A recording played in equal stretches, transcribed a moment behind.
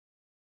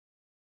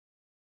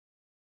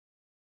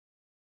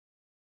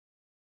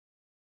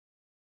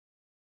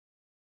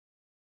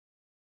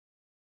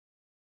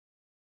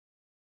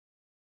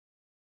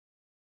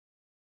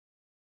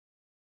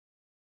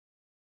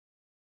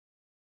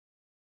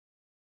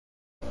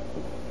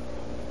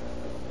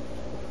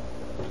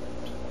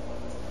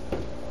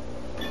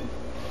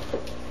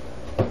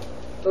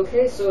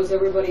Okay, so is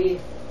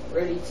everybody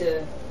ready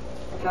to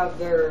have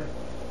their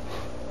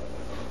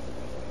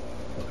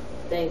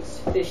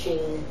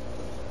Thanksgiving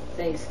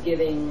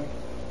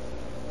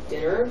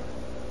dinner?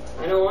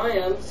 I know I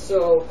am.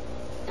 So,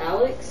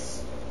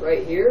 Alex,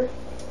 right here,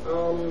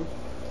 I'm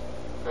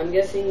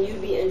guessing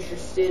you'd be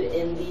interested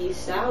in the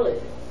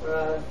salad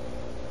that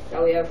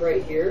we have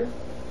right here.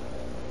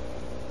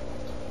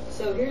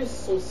 So here's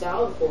some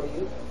salad for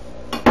you.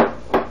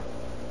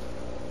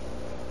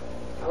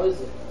 How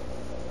is it?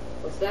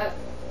 What's that?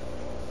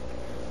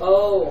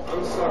 Oh,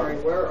 I'm sorry.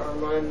 Where are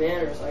my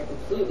manners? I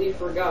completely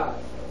forgot.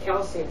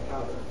 Calcium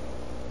powder.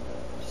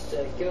 Just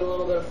to give it a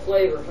little bit of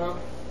flavor, huh?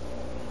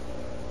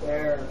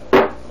 There.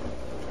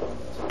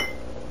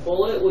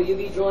 Bullet, will you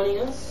be joining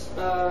us?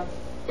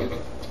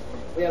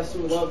 We have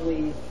some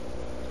lovely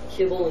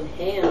kibble and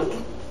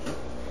ham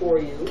for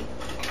you.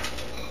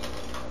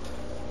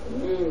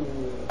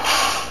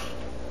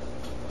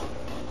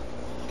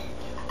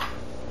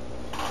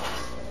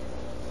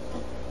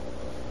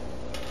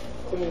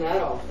 Clean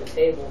that off the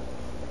table.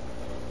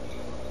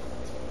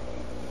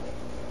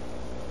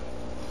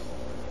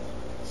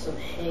 Some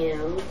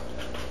ham.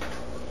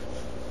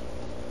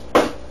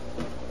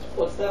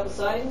 What's that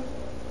beside you?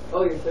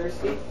 Oh, you're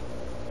thirsty?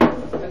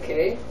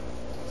 Okay.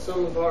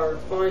 Some of our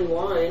fine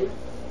wine.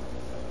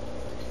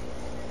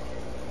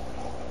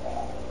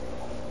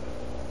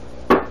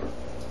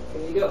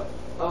 Here you go.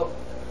 Oh,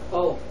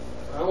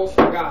 I almost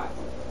forgot.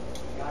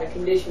 Gotta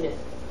condition it.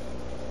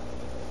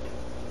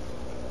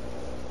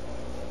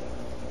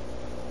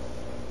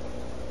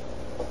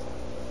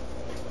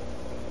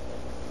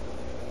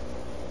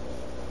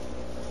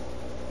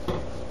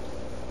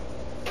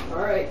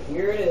 Alright,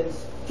 here it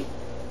is.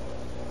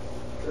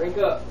 Drink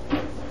up.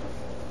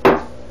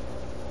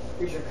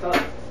 Here's your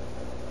cup.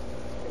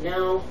 And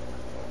now,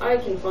 I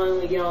can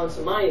finally get on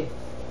to my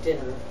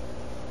dinner.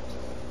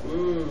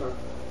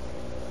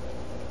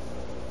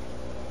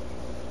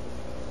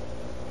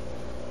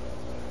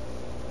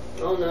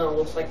 Oh no,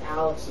 looks like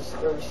Alex is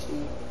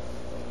thirsty.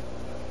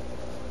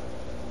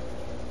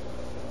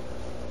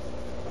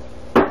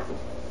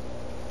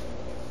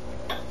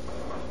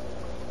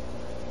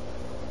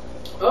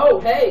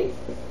 Oh, hey!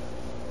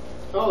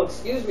 Oh,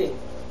 excuse me.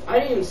 I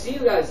didn't even see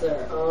you guys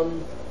there.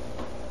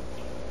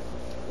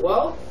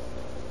 Well,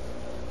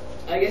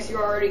 I guess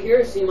you're already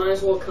here, so you might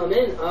as well come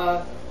in.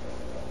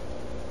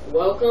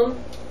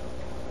 Welcome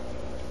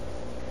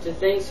to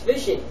Thanks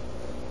Fishing.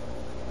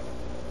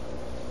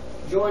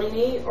 Joining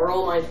me are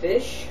all my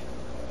fish,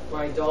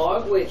 my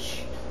dog,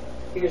 which,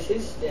 here's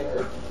his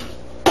dinner,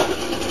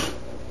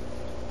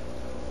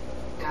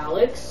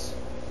 Alex,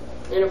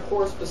 and of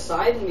course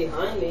Poseidon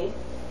behind me.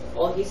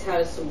 All he's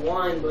had is some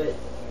wine, but,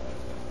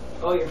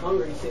 oh, you're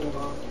hungry too,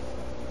 huh?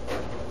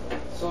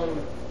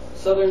 Some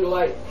Southern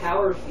Delight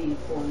power feed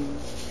for you.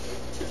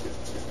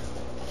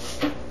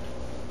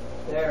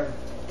 There.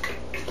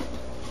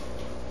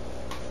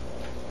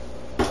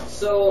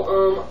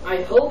 So,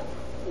 I hope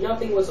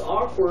nothing was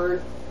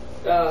awkward,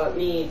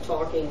 me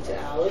talking to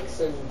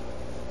Alex and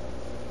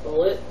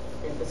Bullet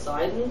and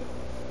Poseidon,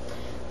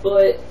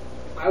 but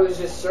I was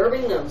just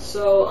serving them.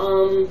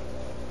 So,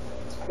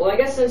 well, I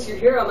guess since you're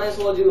here, I might as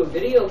well do a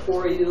video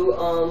for you,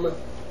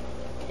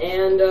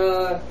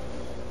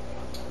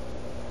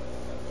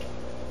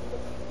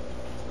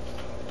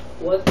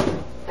 what,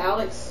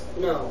 Alex?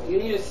 No, you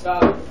need to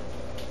stop.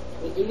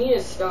 You need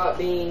to stop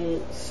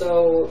being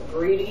so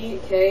greedy,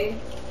 okay?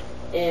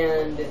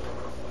 And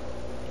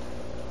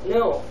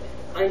no,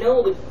 I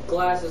know the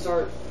glasses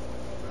aren't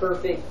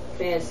perfect,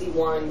 fancy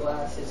wine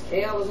glasses,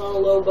 okay? I was on a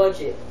low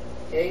budget,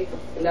 okay?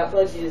 And that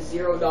budget is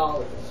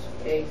 $0,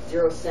 okay?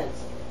 0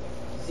 cents.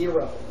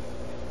 0.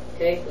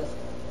 Okay? That's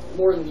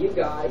more than you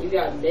got. You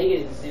got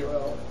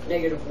 -0,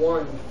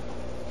 -1.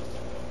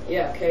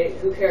 Yeah, okay?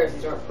 Who cares?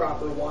 These aren't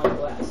proper wine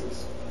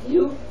glasses.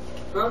 You?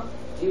 Huh?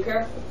 Do you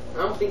care?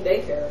 I don't think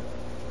they care.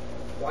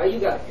 Why you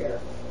gotta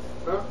care?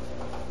 Huh?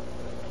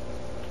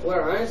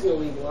 Whatever, I'm just gonna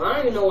leave you. I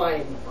don't even know why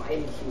I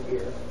invited you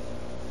here.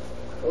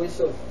 Always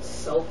so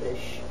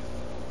selfish.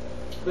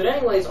 But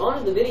anyways, on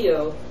to the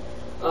video.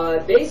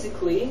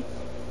 Basically,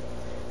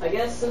 I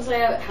guess since I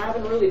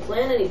haven't really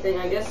planned anything,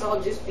 I guess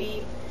I'll just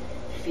be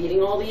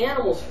feeding all the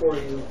animals for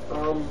you.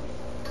 A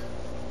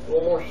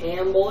little more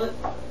ham, Bullet.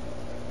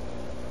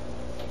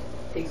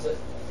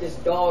 This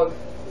dog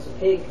is a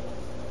pig.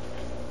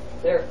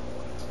 There.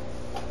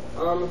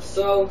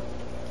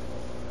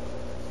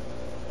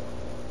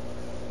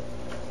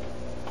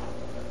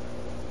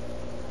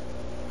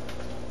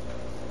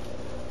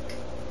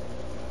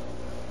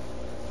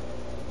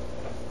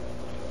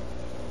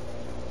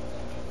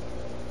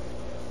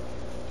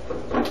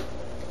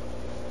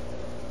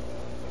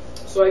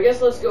 So I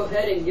guess let's go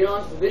ahead and get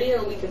on to the video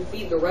and we can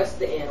feed the rest of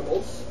the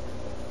animals,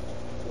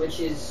 which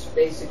is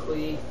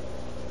basically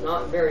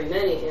not very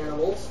many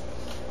animals,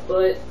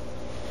 but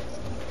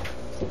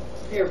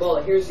here,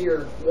 Bullet, here's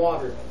your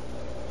water.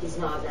 He's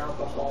not an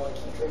alcoholic,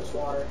 he drinks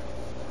water.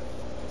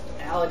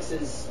 Alex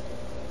and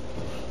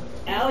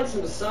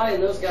Poseidon,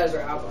 those guys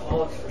are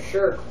alcoholics for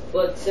sure,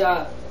 but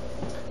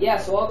yeah,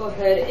 so I'll go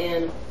ahead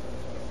and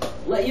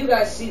let you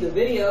guys see the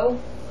video.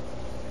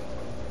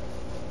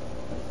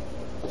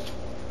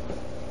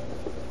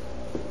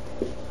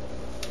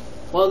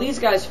 While these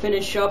guys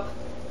finish up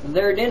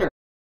their dinner.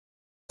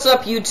 What's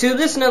up, YouTube?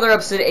 This is another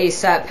episode of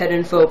ASAP Pet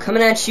Info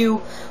coming at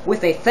you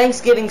with a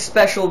Thanksgiving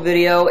special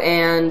video.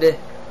 And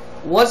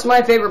what's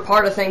my favorite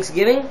part of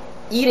Thanksgiving?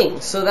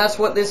 Eating. So that's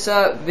what this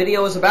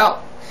video is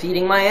about,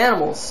 feeding my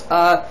animals.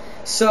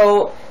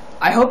 So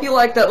I hope you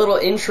like that little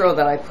intro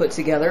that I put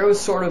together. It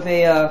was sort of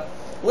a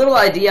little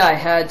idea I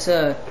had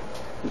to,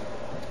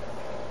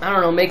 I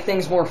don't know, make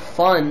things more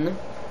fun.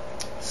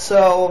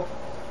 So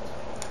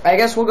I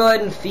guess we'll go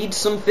ahead and feed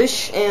some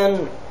fish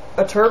and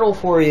a turtle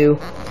for you.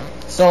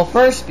 So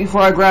first,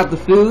 before I grab the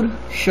food,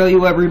 show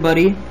you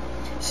everybody.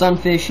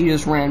 Sunfish, he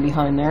just ran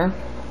behind there.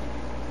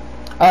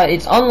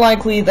 It's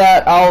unlikely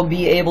that I'll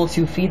be able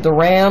to feed the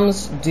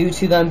rams due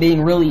to them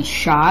being really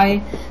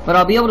shy, but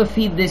I'll be able to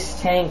feed this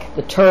tank,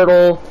 the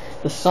turtle,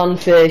 the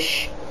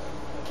sunfish.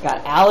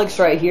 Got Alex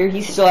right here,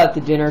 he's still at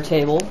the dinner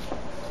table.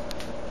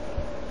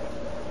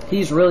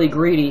 He's really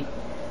greedy.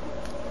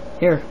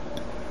 Here,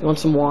 you want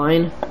some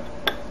wine?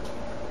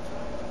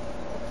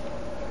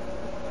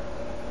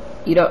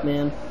 Eat up,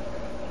 man.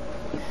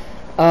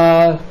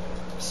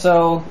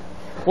 So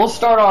we'll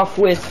start off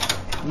with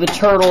the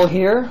turtle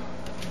here.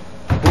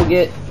 We'll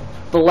get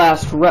the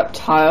last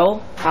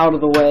reptile out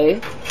of the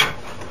way.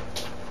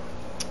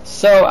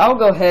 So I'll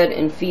go ahead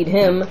and feed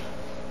him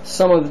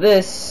some of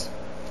this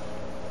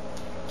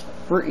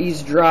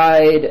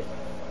freeze-dried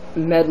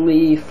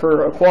medley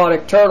for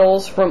aquatic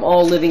turtles from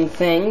All Living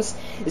Things.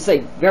 It's a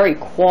very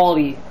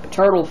quality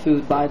turtle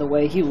food, by the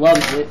way. He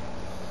loves it.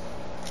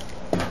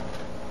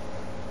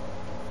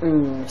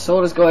 So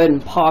we'll just go ahead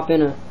and pop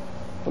in a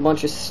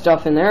bunch of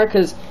stuff in there,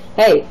 because,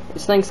 hey,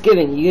 it's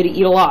Thanksgiving. You gotta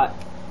eat a lot.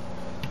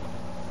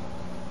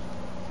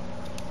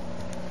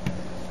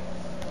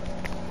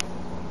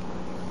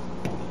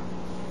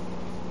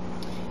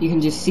 You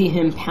can just see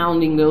him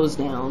pounding those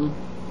down.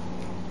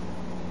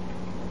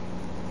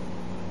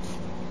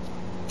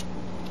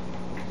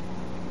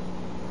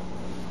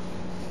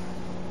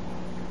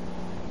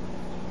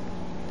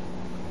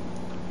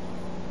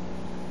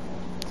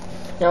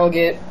 Now we'll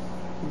get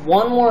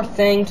one more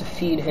thing to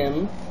feed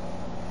him,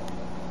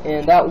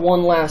 and that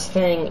one last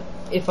thing,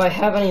 if I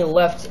have any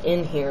left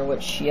in here,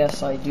 which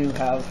yes I do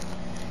have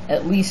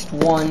at least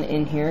one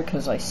in here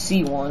because I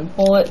see one.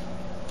 Bullet,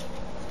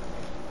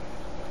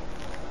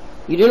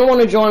 you didn't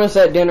want to join us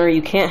at dinner,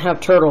 you can't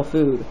have turtle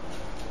food.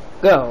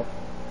 Go.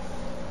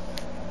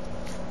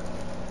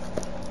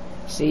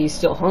 See, he's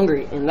still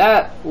hungry, and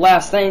that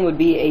last thing would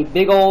be a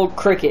big old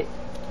cricket.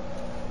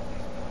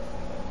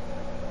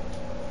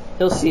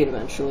 He'll see it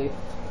eventually.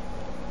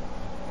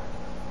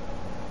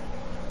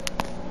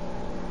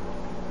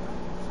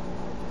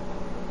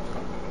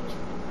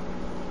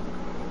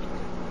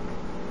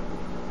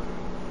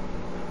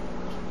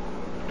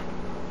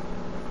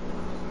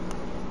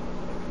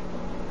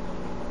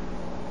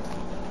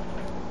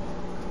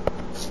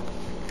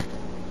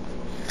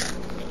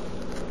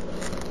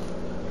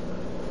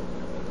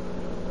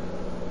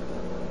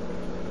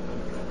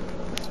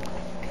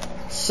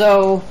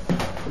 So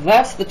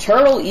that's the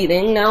turtle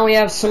eating. Now we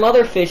have some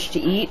other fish to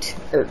eat.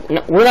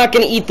 No, we're not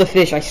going to eat the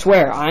fish, I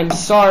swear. I'm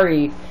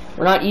sorry.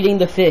 We're not eating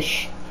the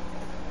fish.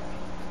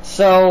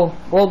 So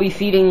we'll be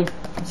feeding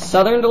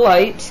Southern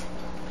Delight,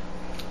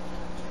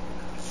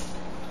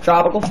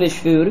 tropical fish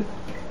food,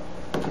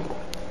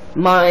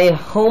 my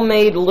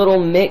homemade little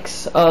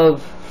mix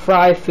of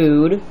fry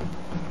food,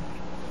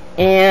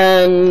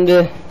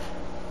 and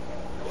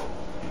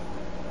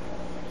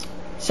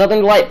Southern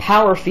Delight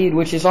Power Feed,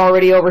 which is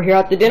already over here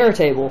at the dinner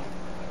table.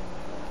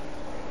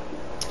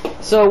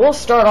 So we'll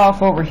start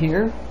off over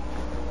here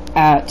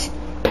at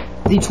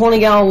the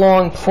 20-gallon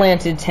long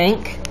planted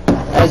tank.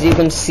 As you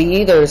can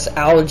see, there's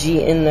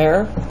algae in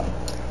there.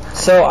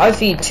 So I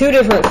feed two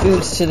different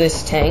foods to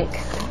this tank,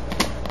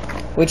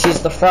 which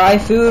is the fry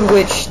food,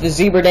 which the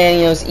zebra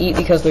danios eat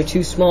because they're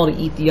too small to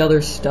eat the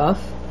other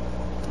stuff,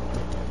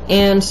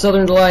 and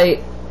Southern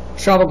Delight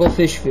tropical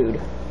fish food,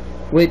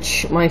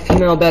 which my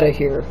female betta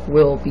here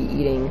will be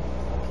eating.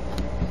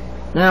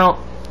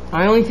 Now,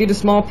 I only feed a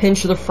small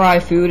pinch of the fry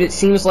food. It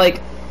seems like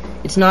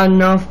it's not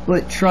enough,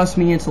 but trust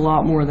me, it's a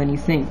lot more than you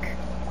think.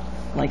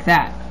 Like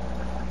that.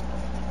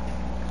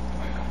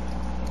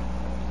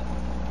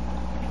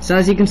 So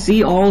as you can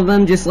see, all of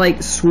them just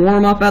like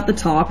swarm up at the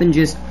top and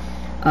just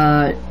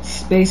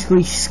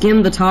basically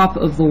skim the top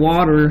of the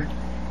water,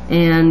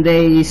 and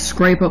they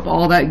scrape up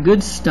all that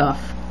good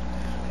stuff.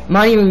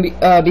 Might even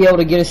be able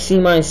to get to see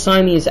my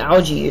Siamese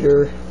algae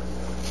eater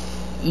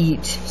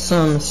eat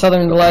some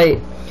Southern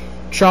Delight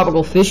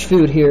tropical fish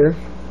food here.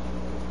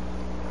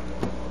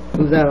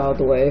 Move that out of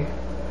the way.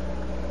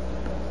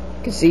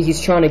 You can see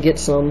he's trying to get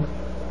some.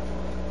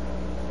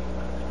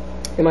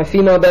 And my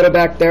female betta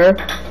back there.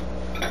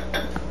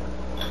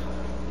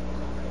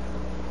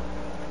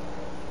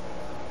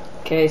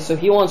 Okay, so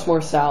he wants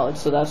more salad,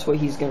 so that's what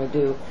he's gonna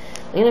do.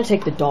 I'm gonna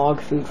take the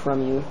dog food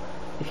from you,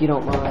 if you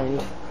don't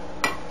mind.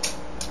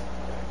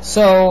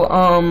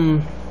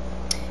 So,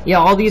 yeah,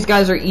 all these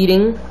guys are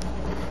eating.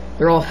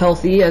 They're all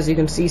healthy, as you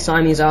can see.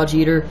 Siamese algae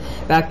eater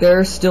back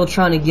there, still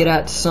trying to get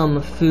at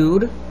some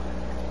food.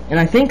 And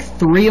I think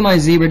 3 of my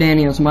zebra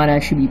danios might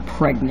actually be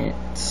pregnant,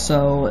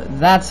 so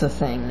that's a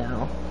thing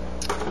now.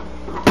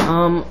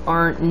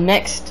 Our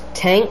next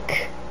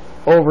tank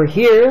over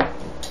here.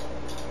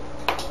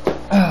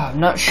 I'm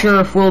not sure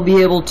if we'll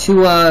be able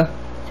to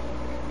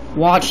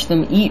watch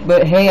them eat,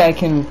 but hey, I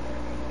can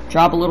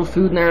drop a little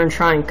food in there and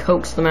try and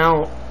coax them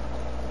out.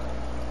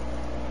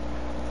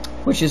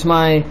 Which is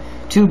my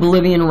 2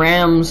 Bolivian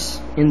rams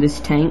in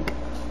this tank.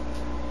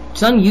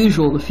 It's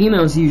unusual, the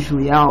female's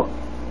usually out.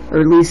 Or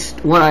at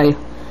least what I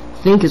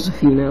think is a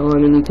female. I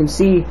mean, you can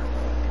see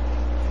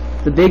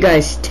the big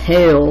guy's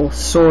tail,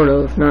 sort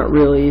of, not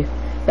really,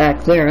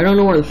 back there. I don't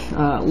know where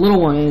the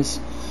little one is.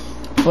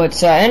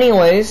 But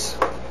anyways,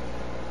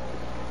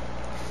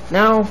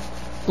 now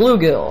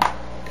bluegill.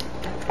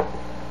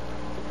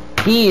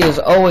 He is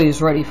always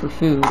ready for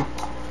food.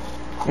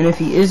 And if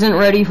he isn't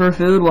ready for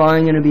food, well,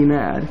 I'm gonna be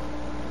mad.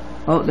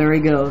 Oh, there he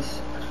goes.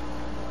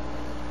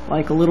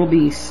 Like a little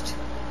beast.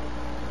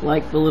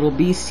 Like the little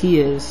beast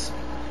he is.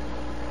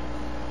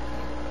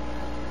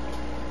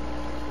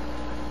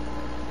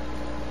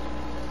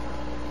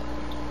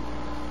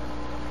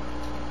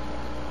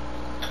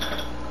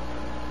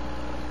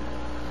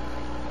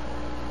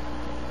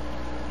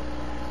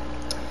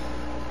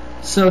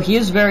 So he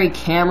is very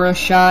camera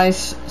shy,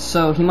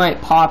 so he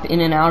might pop in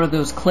and out of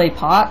those clay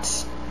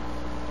pots.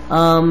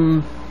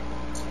 But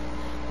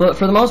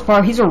for the most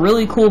part, he's a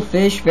really cool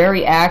fish,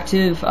 very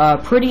active,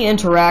 pretty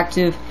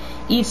interactive,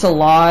 eats a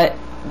lot,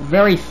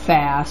 very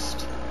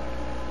fast.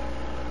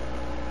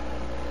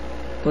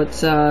 But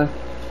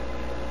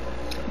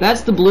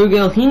that's the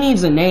bluegill. He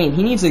needs a name.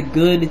 He needs a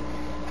good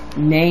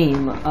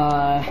name.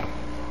 I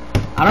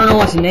don't know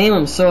what to name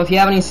him, so if you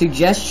have any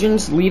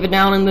suggestions, leave it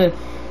down in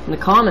the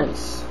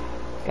comments.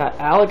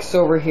 Got Alex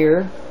over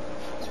here.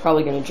 He's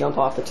probably going to jump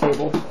off the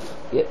table.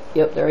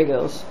 Yep, there he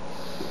goes.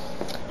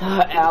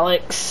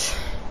 Alex,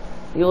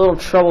 you little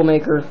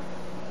troublemaker.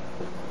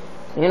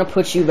 I'm going to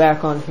put you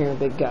back on here,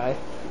 big guy.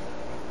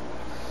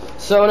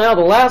 So now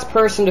the last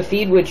person to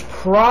feed, which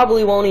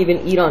probably won't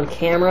even eat on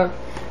camera,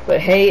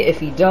 but hey, if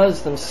he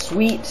does, then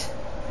sweet.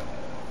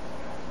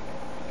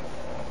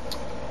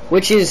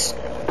 Which is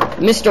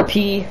Mr.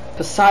 P,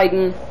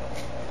 Poseidon,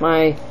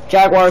 my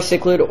jaguar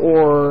cichlid,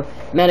 or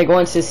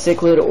Managuensis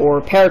cichlid,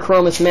 or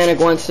Parachromis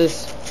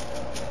managuensis.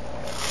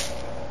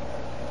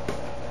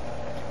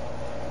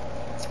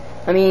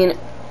 I mean,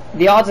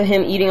 the odds of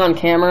him eating on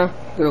camera,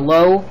 they're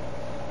low,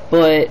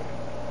 but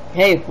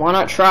hey, why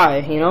not try,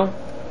 you know?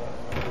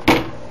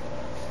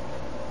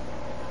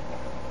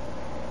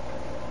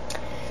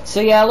 So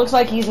yeah, it looks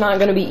like he's not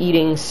going to be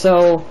eating,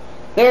 so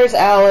there's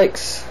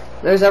Alex,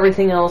 there's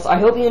everything else. I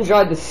hope you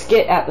enjoyed the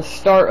skit at the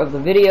start of the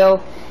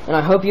video, and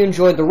I hope you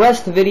enjoyed the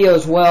rest of the video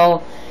as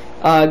well.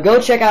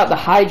 Go check out the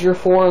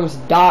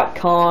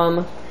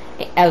HydraForums.com,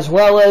 as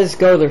well as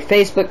go to their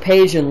Facebook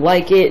page and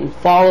like it and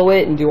follow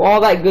it and do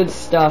all that good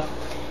stuff.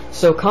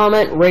 So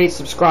comment, rate,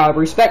 subscribe.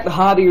 Respect the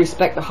hobby,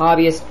 respect the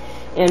hobbyist,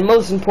 and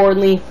most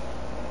importantly,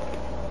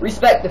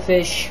 respect the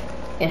fish,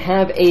 and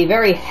have a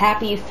very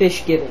happy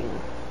fish giving.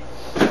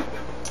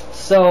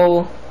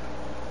 So,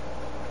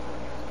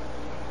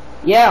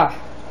 yeah,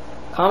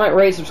 comment,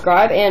 rate,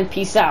 subscribe, and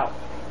peace out.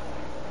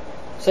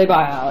 Say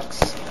bye,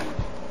 Alex.